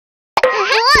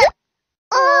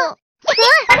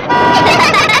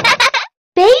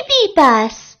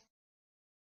bus.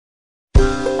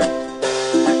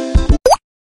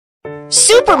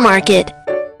 Supermarket.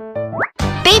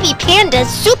 Baby Panda's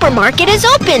supermarket is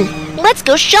open. Let's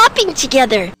go shopping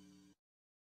together.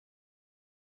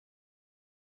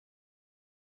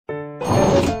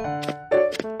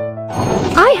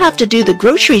 I have to do the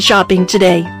grocery shopping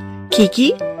today.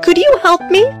 Kiki, could you help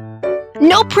me?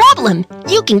 No problem.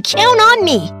 You can count on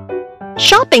me.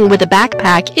 Shopping with a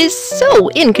backpack is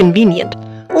so inconvenient.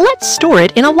 Let's store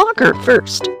it in a locker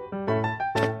first.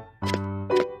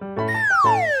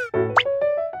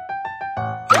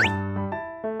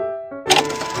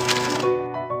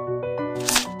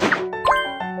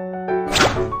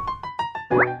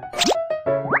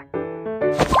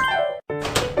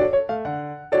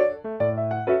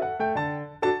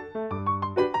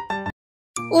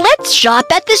 Let's shop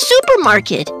at the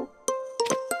supermarket.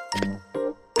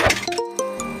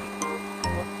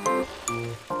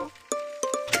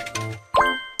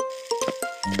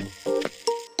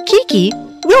 Kiki,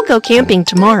 we'll go camping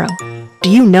tomorrow. Do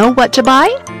you know what to buy?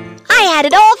 I had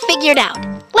it all figured out.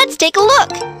 Let's take a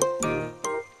look.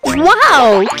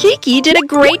 Wow, Kiki did a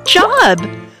great job.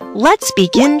 Let's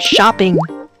begin shopping.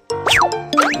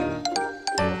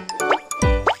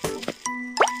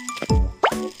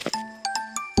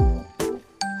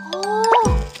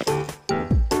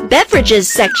 Beverages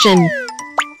section.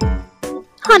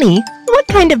 Honey, what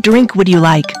kind of drink would you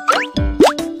like?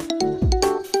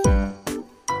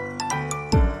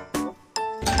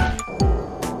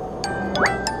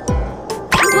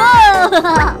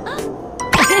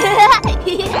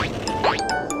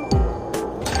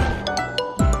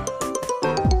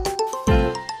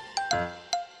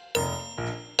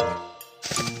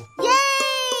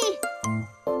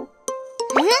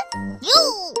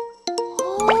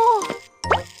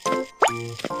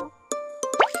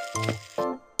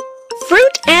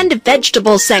 Fruit and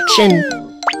vegetable section.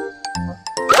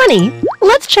 Honey,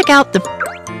 let's check out the...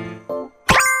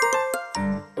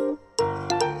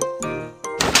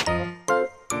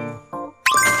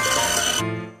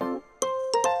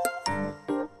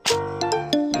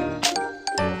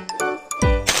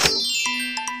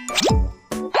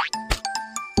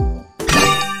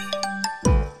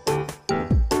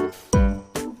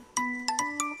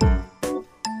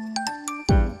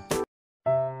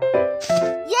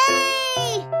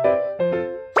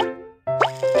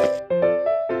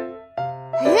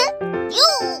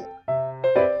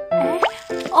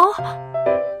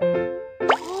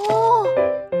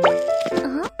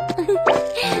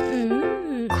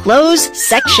 Clothes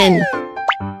section.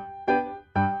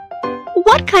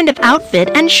 What kind of outfit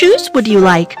and shoes would you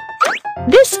like?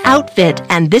 This outfit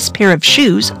and this pair of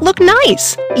shoes look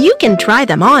nice. You can try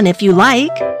them on if you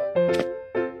like.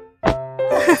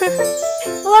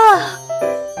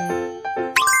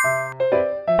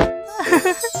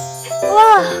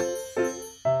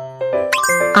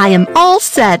 I am all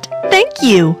set. Thank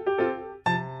you.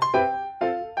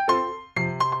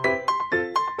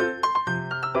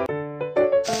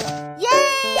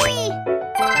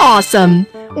 Awesome!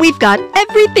 We've got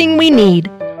everything we need.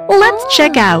 Let's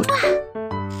check out.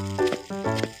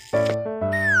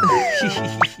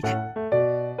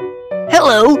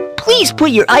 Hello, please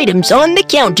put your items on the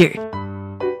counter.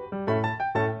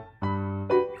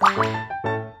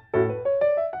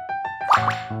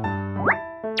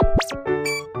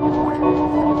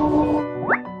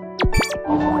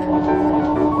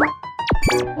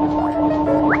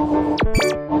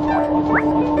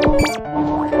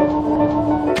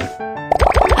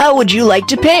 How would you like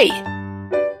to pay?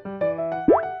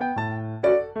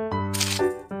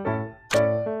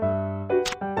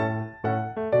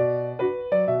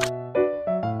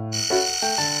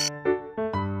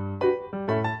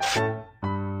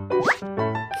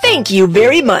 Thank you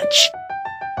very much.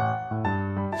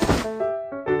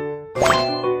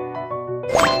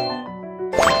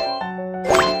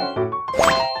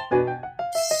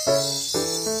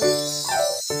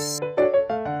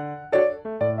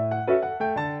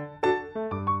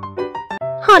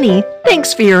 Honey,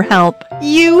 thanks for your help.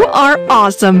 You are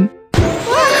awesome.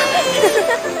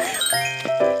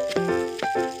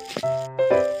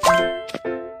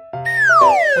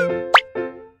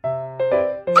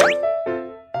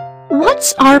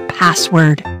 What's our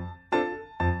password?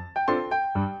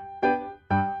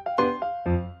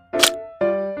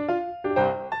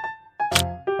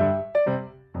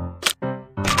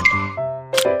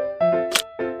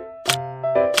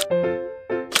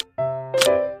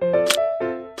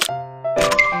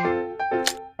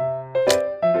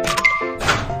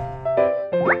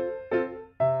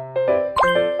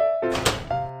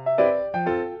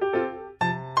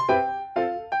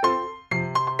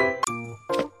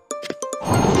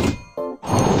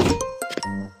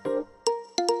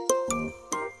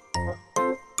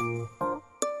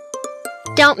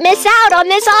 Don't miss out on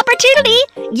this opportunity.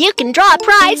 You can draw a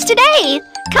prize today.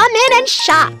 Come in and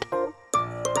shop.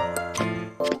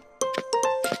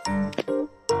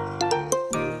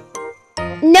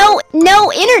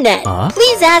 No internet.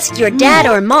 Please ask your dad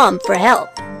or mom for help.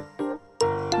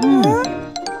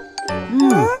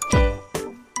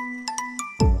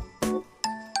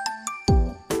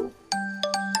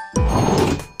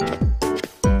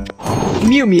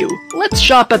 Mew Mew, let's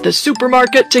shop at the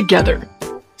supermarket together.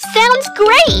 Sounds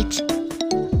great!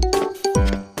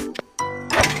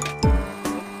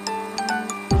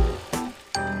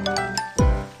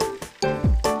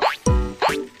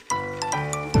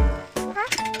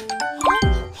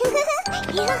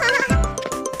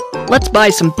 Let's buy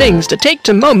some things to take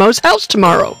to Momo's house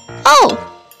tomorrow.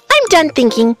 Oh, I'm done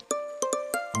thinking.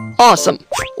 Awesome.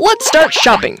 Let's start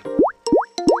shopping.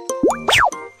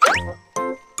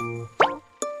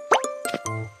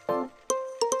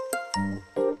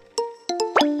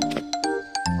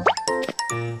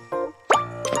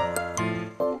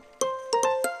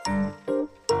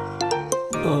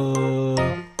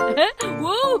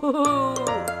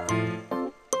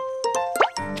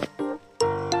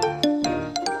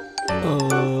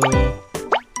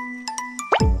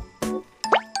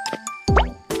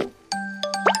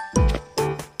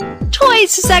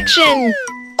 Toys section!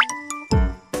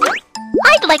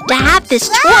 I'd like to have this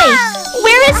toy.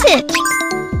 Where is it?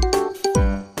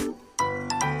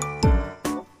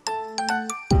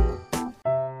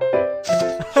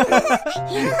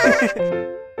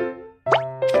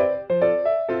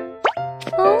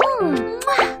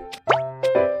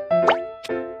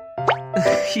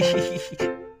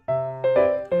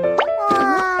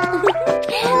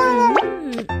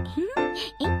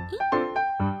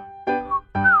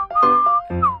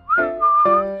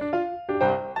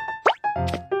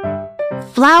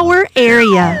 Flower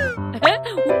area.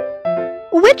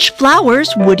 Which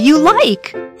flowers would you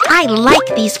like? I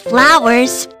like these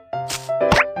flowers.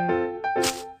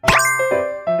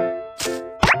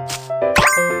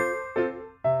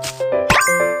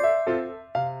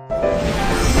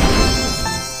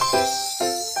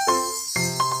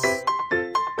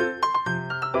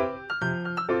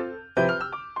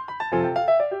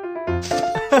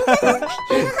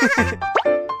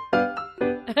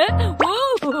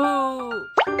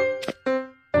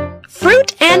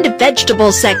 Fruit and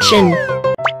vegetable section.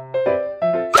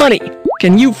 Honey,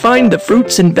 can you find the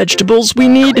fruits and vegetables we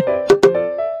need?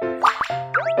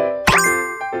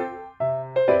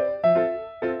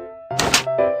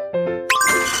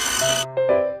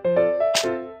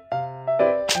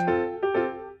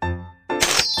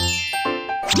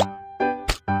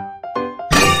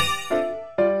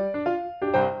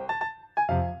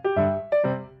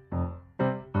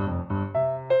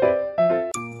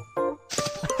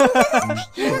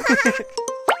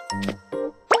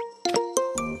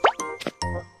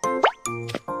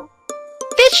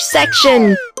 Fish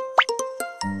section.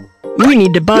 We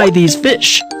need to buy these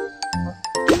fish.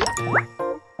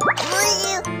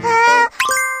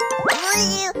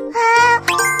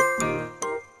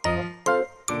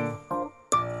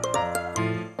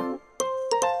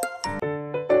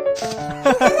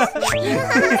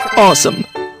 Awesome.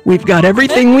 We've got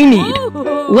everything we need.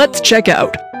 Let's check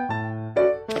out.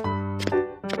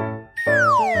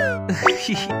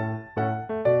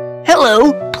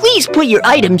 Hello, please put your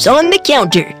items on the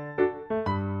counter.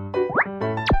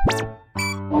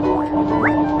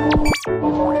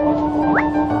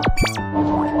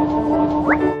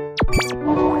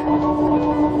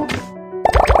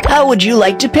 How would you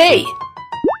like to pay?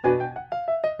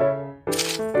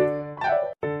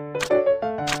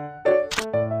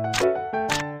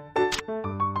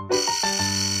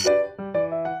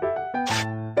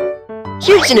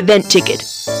 Here's an event ticket.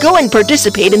 Go and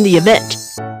participate in the event.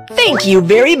 Thank you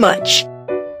very much.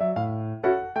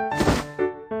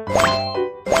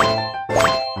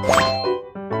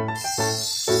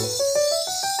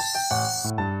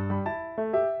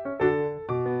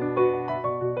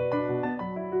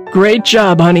 Great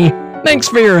job, honey. Thanks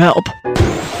for your help.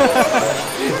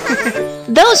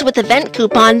 Those with event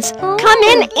coupons, come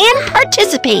in and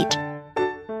participate.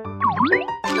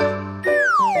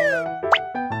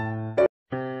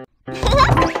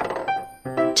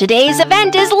 Today's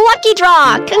event is Lucky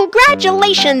Draw.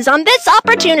 Congratulations on this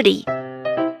opportunity.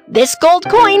 This gold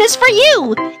coin is for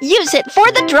you. Use it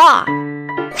for the draw.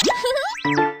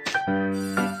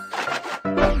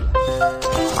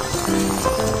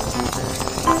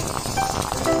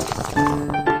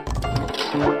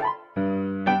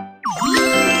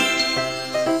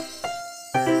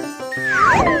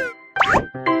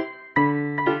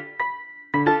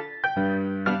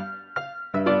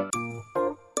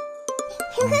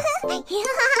 Come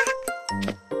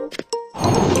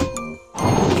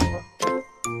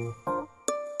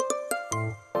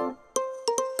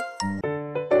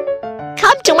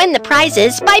to win the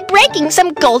prizes by breaking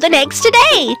some golden eggs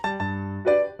today!